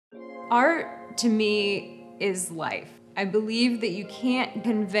Art, to me, is life. I believe that you can't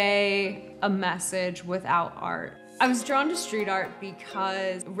convey a message without art. I was drawn to street art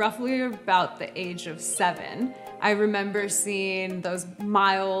because roughly about the age of 7, I remember seeing those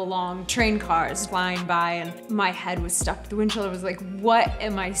mile-long train cars flying by and my head was stuck to the windshield. I was like, what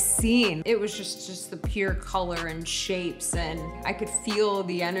am I seeing? It was just the pure color and shapes, and I could feel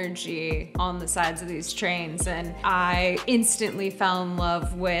the energy on the sides of these trains, and I instantly fell in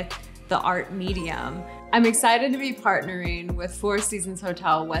love with the art medium. I'm excited to be partnering with Four Seasons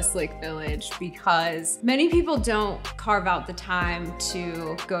Hotel Westlake Village because many people don't carve out the time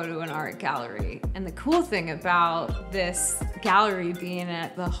to go to an art gallery. And the cool thing about this gallery being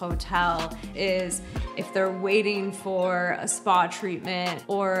at the hotel is if they're waiting for a spa treatment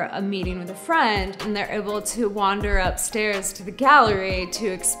or a meeting with a friend, and they're able to wander upstairs to the gallery to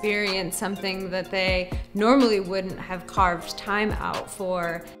experience something that they normally wouldn't have carved time out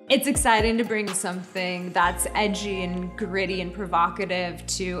for. It's exciting to bring something that's edgy and gritty and provocative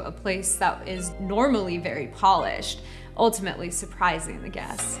to a place that is normally very polished, ultimately surprising the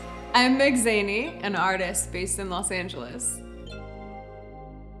guests. I'm Zany, an artist based in Los Angeles.